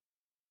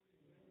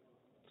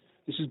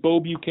This is Bo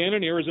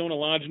Buchanan, Arizona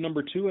Lodge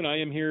number 2, and I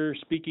am here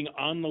speaking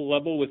on the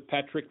level with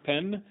Patrick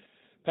Penn.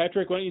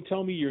 Patrick, why don't you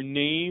tell me your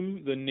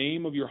name, the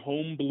name of your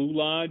home Blue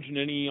Lodge, and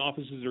any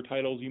offices or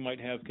titles you might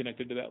have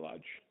connected to that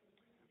lodge?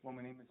 Well,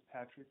 my name is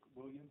Patrick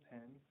William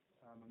Penn.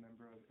 I'm a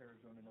member of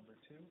Arizona number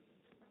 2,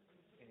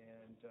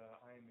 and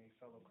I am a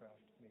fellow craft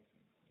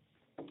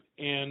Mason.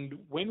 And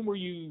when were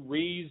you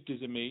raised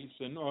as a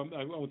Mason? Or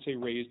I won't say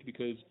raised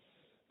because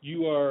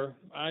you are,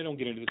 I don't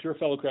get into this, you're a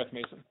fellow craft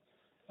Mason.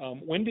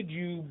 When did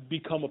you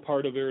become a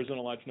part of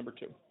Arizona Lodge number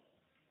 2?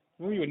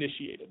 When were you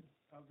initiated?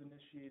 I was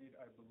initiated,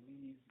 I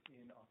believe,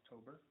 in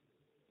October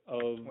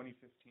of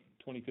 2015.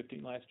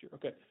 2015, last year.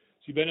 Okay.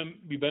 So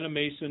you've been a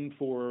Mason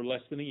for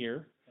less than a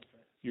year. That's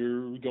right.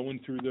 You're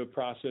going through the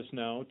process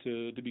now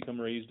to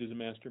become raised as a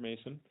Master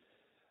Mason.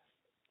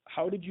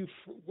 How did you,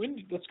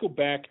 let's go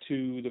back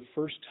to the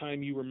first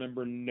time you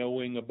remember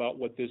knowing about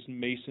what this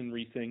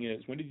Masonry thing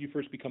is. When did you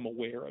first become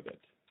aware of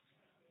it?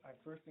 I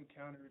first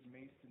encountered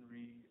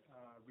Masonry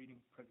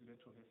reading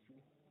presidential history.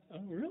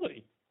 Oh,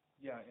 really?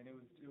 Yeah, and it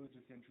was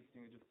just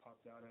interesting. It just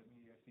popped out at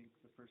me. I think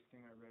the first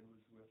thing I read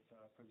was with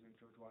President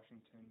George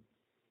Washington,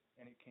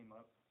 and it came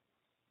up,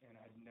 and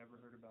I had never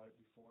heard about it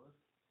before.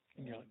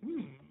 And you're like,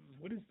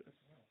 what is this?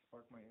 Yeah, it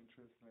sparked my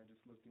interest, and I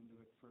just looked into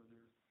it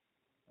further.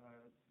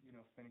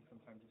 Spending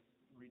some time just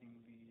reading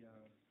the,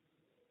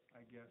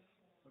 I guess,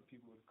 what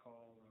people would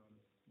call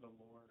the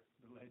lore,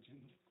 the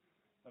legend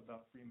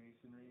about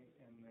Freemasonry,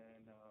 and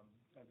then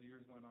as the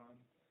years went on,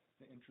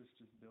 the interest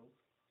just built.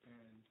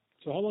 And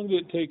so how long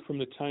did it take from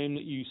the time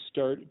that you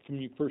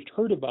first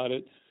heard about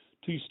it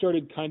to you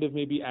started kind of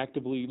maybe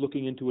actively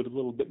looking into it a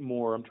little bit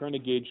more? I'm trying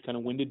to gauge kind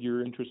of when did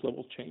your interest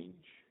level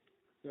change?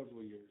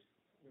 Several years.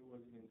 It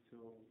wasn't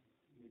until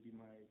maybe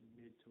my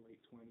mid to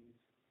late 20s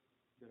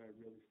that I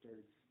really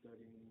started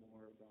studying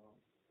more about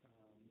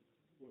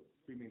what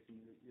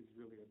Freemasonry is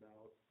really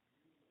about,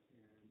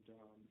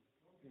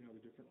 and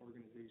the different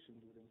organizations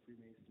within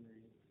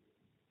Freemasonry,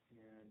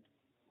 and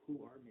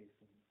who are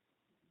Masons.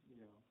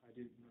 I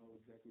didn't know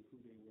exactly who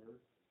they were,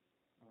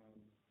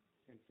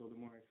 and so the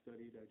more I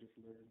studied, I just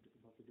learned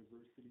about the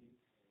diversity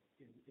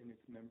in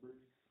its members,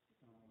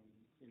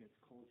 in its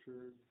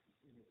cultures,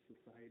 in its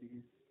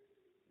societies,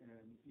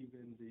 and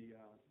even the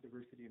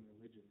diversity in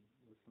religion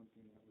was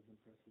something that was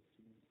impressive to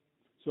me.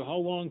 So how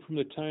long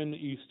from the time that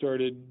you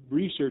started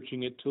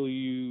researching it till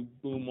you,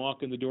 boom,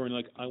 walk in the door and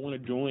like, I want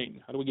to join?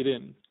 How do we get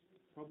in?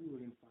 Probably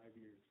within 5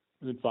 years.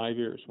 Within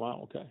 5 years.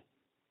 Wow, okay.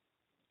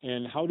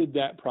 And how did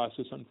that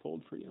process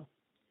unfold for you?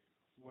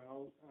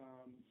 Well,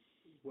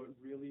 what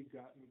really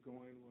got me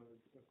going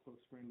was a close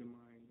friend of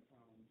mine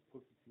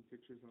posted some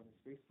pictures on his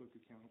Facebook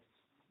account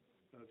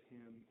of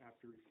him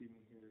after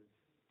receiving his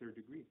third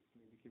degree.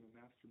 He became a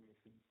Master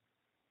Mason.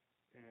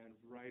 And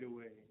right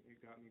away, it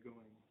got me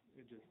going.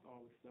 It just,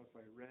 all the stuff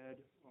I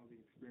read, all the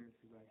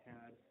experiences I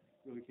had,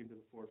 really came to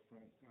the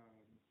forefront.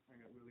 I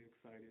got really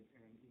excited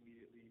and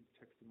immediately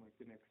texted him like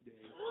the next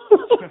day.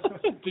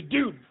 The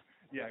dude!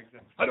 Yeah,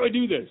 exactly. How do I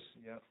do this?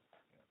 Yep.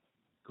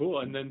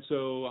 Cool. And then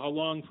so how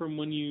long from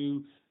when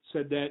you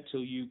said that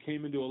till you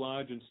came into a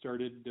lodge and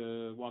started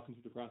walking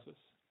through the process?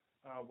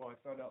 Well, I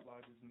found out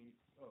lodges meet,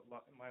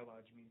 my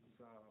lodge meets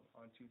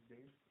on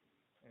Tuesdays.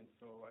 And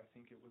so I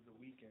think it was a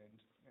weekend,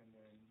 and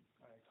then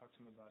I talked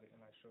to him about it,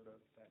 and I showed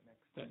up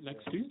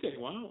next Tuesday.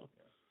 Wow.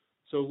 Yeah.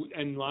 So,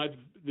 and live,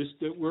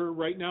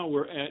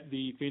 we're at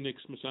the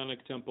Phoenix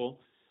Masonic Temple.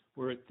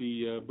 We're at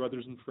the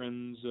Brothers and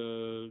Friends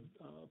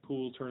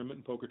pool tournament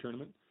and poker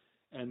tournament,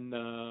 and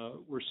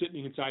we're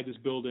sitting inside this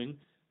building.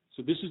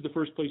 So this is the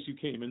first place you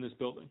came, in this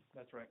building.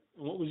 That's right.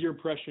 And what was your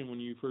impression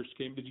when you first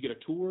came? Did you get a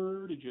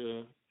tour?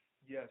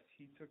 Yes,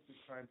 he took the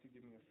time to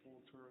give me a full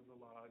tour of the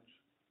lodge.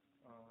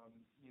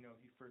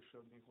 He first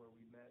showed me where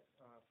we met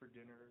for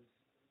dinners,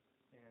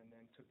 and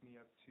then took me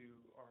up to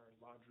our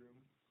lodge room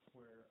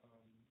where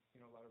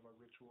a lot of our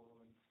ritual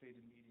and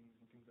stated meetings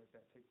and things like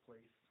that take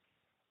place.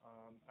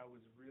 I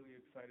was really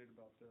excited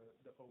about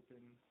the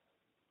open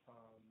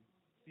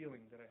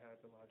feeling that I had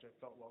at the lodge. I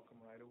felt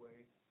welcome right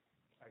away.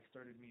 I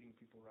started meeting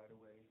people right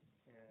away,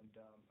 and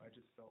I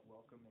just felt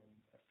welcome, and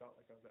I felt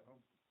like I was at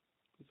home.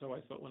 That's how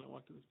I felt when I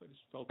walked in this place. I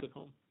just felt at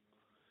home.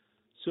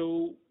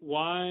 So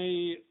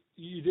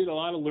you did a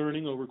lot of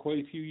learning over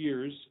quite a few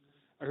years.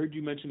 I heard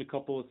you mention a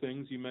couple of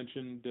things. You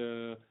mentioned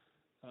the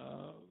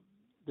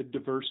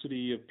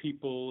diversity of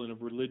people and of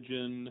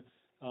religion.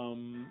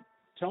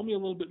 Tell me a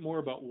little bit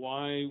more about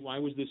why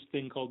was this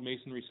thing called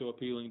Masonry so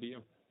appealing to you?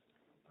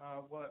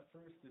 Well, at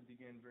first it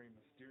began very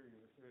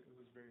mysterious. It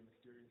was very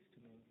mysterious to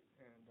me,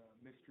 and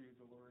mystery is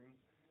alluring.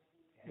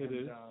 And, it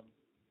is.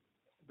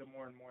 The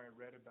more and more I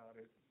read about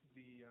it,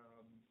 the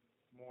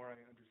more I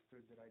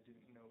understood that I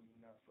didn't know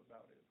enough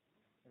about it.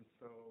 And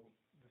so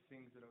the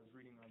things that I was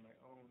reading on my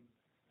own,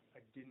 I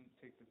didn't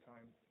take the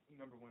time.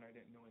 Number one, I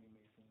didn't know any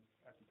Masons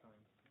at the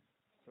time.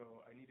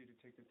 So I needed to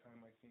take the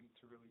time, I think,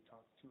 to really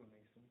talk to a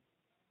Mason.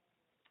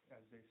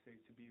 As they say,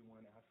 to be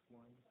one, ask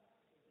one.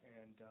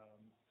 And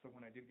so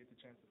when I did get the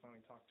chance to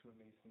finally talk to a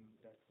Mason,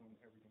 that's when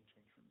everything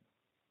changed for me.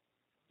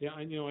 Yeah,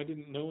 I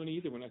didn't know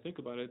any either. When I think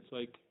about it, it's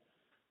like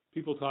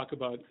people talk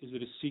about, is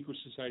it a secret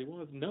society?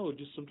 Well, no,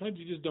 just sometimes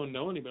you just don't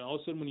know anybody. All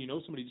of a sudden, when you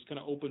know somebody, it just kind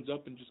of opens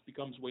up and just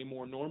becomes way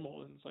more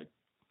normal, and it's like,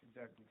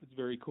 Exactly. it's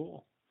very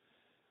cool.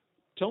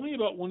 Tell me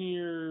about one of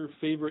your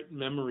favorite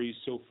memories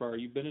so far.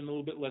 You've been in a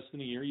little bit less than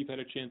a year. You've had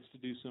a chance to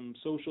do some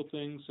social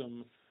things,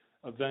 some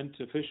event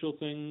official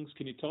things.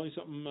 Can you tell me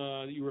something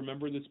that you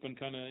remember that's been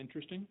kind of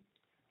interesting?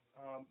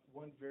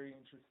 One very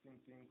interesting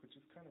thing, which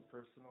is kind of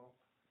personal,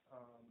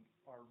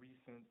 our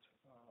recent,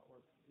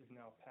 or is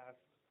now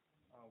past,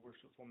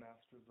 worshipful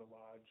master of the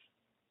lodge,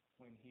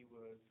 when he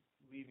was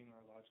leaving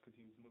our lodge because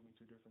he was moving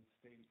to a different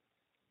state,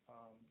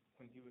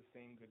 when he was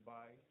saying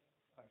goodbye,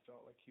 I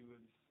felt like he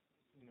was,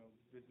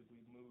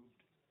 visibly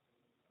moved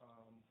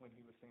when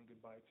he was saying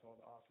goodbye to all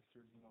the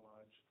officers in the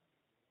lodge,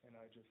 and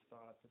I just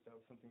thought that that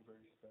was something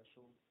very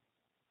special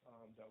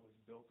that was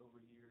built over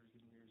years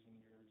and years and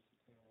years,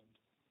 and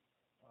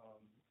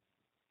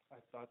I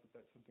thought that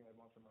that's something I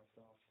want for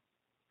myself.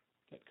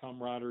 That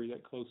camaraderie,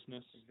 that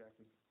closeness.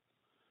 Exactly.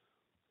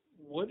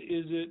 What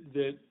is it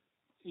that,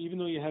 even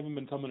though you haven't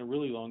been coming a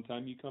really long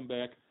time, you come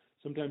back,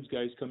 sometimes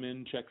guys come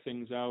in, check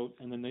things out,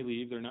 and then they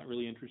leave, they're not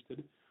really interested.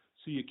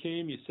 So you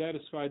came, you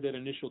satisfied that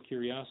initial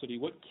curiosity.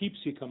 What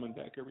keeps you coming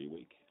back every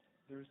week?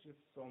 There's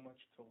just so much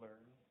to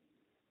learn,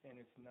 and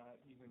it's not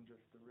even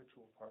just the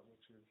ritual part,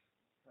 which is,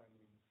 I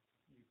mean,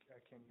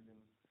 I can't even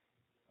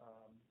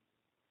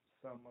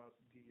sum up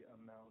the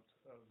amount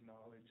of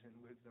knowledge and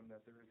wisdom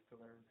that there is to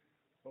learn.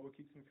 But what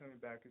keeps me coming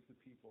back is the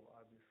people,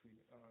 obviously.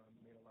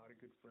 Made a lot of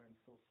good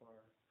friends so far,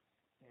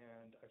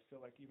 and I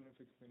feel like even if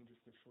it's been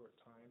just a short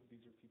time,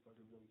 these are people I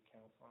can really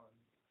count on.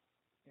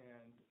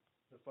 And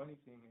the funny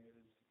thing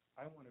is,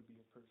 I want to be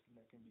a person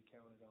that can be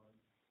counted on.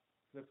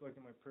 Because I feel like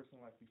in my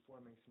personal life before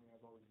Masonry,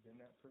 I've always been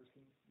that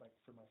person, like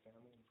for my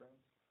family and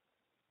friends.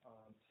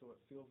 So it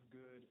feels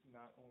good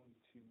not only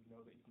to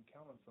know that you can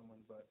count on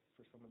someone, but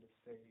for someone to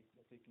say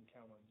that they can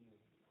count on you.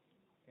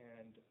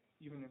 And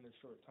even in this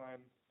short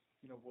time,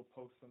 we'll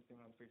post something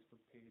on a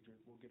Facebook page, or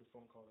we'll get a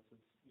phone call that says,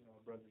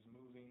 a brother's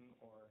moving,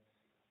 or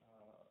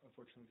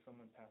unfortunately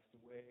someone passed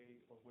away,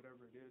 or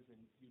whatever it is,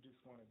 and you just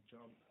want to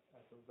jump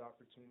at those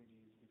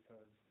opportunities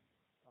because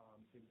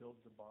it builds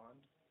a bond.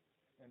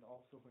 And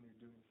also when you're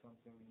doing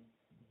something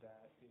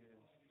that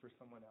is for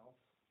someone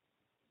else,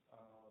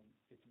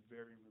 it's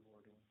very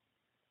rewarding.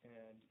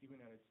 And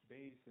even at its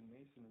base in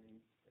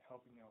Masonry,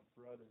 helping out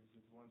brothers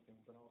is one thing,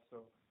 but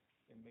also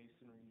in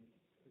Masonry,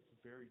 it's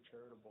very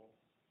charitable.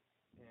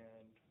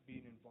 And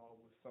being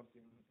involved with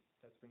something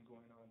that's been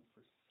going on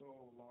for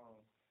so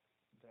long,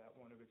 that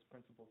one of its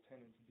principal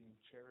tenets being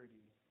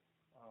charity,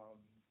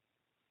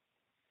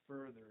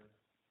 further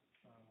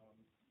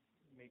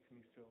makes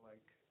me feel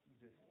like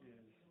this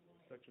is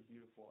such a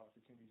beautiful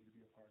opportunity to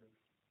be a part of.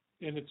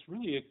 And it's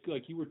really,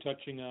 like you were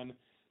touching on,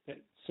 that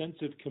sense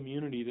of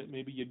community that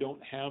maybe you don't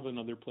have in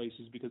other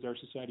places, because our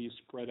society is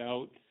spread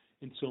out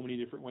in so many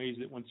different ways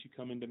that once you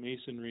come into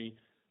Masonry,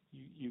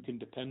 you can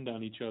depend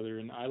on each other.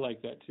 And I like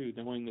that too,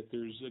 knowing that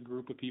there's a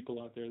group of people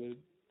out there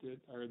that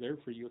are there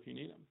for you if you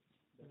need them.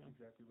 That's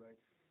exactly right.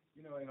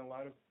 In a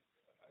lot of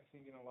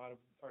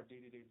our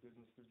day-to-day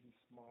business, there's these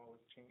small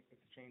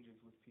exchanges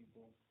with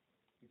people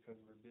because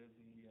we're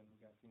busy and we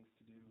got things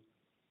to do.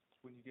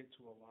 When you get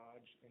to a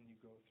lodge and you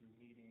go through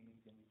meetings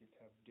and you get to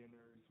have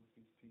dinners with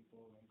these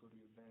people and go to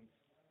events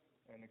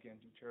and again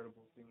do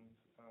charitable things,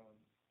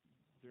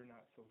 they're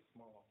not so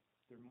small.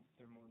 They're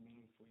more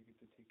meaningful. You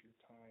get to take your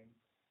time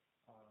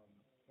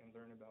and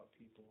learn about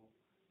people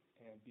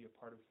and be a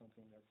part of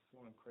something that's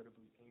so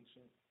incredibly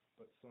ancient,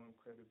 but so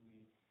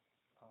incredibly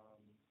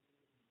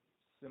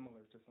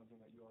similar to something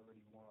that you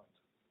already want.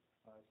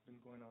 It's been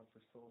going on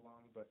for so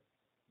long, but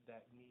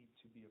that need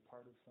to be a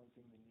part of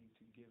something, the need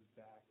to give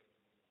back,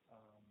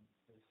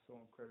 is so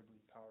incredibly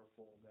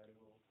powerful that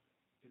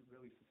it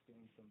really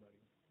sustains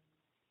somebody.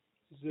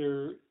 Is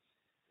there,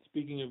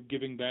 speaking of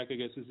giving back, I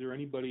guess, is there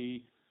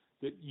anybody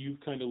that you've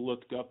kind of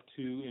looked up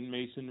to in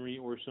Masonry,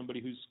 or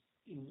somebody who's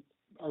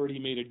already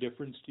made a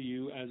difference to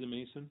you as a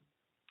Mason?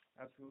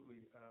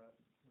 Absolutely.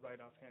 Right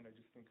offhand, I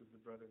just think of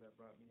the brother that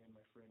brought me in,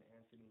 my friend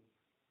Anthony,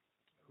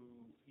 who,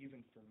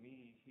 even for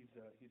me, he's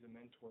a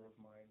mentor of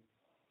mine,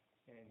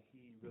 and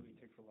he really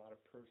takes a lot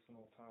of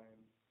personal time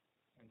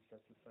and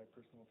sets aside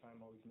personal time,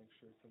 always makes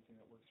sure it's something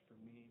that works for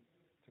me,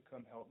 to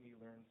come help me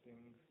learn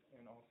things,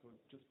 and also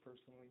just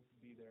personally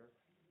be there.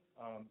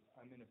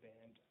 I'm in a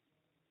band.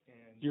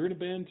 And you're in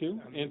a band too?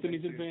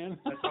 Anthony's in a band?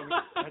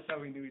 That's how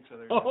we knew each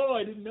other. Oh,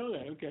 I didn't know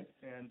that. Okay.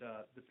 And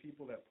the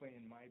people that play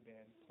in my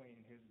band play in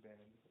his band,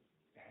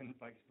 and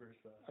vice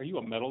versa. Are you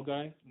a metal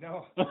guy?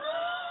 No.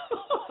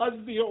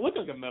 You don't look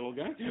like a metal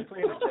guy. I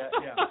play in a jazz,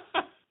 yeah.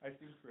 I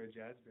sing for a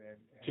jazz band.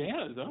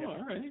 Jazz? Oh, yeah.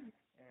 All right. And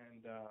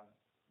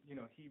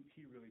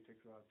he really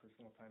takes a lot of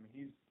personal time, and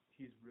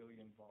he's really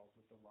involved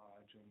with the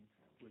lodge and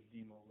with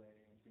Demo Lay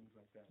and things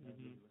like that. And I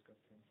really look up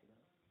to him for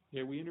that.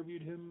 Yeah, we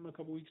interviewed him a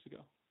couple weeks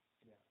ago.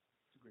 Yeah,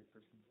 he's a great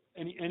person.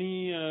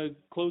 Any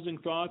closing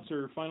thoughts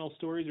or final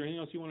stories or anything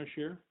else you want to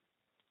share?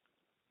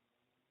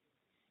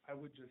 I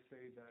would just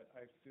say that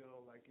I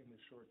feel like in the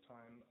short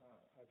time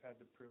I've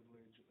had the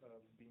privilege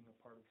of being a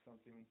part of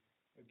something,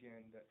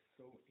 again, that's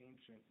so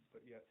ancient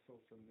but yet so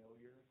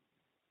familiar.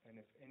 And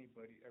if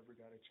anybody ever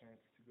got a chance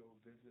to go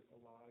visit a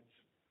lodge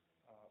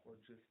or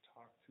just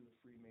talk to a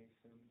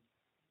Freemason,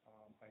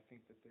 I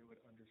think that they would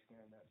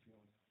understand that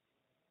feeling.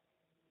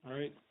 All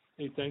right.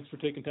 Hey, thanks for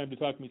taking time to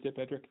talk to me,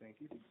 Patrick. Thank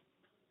you.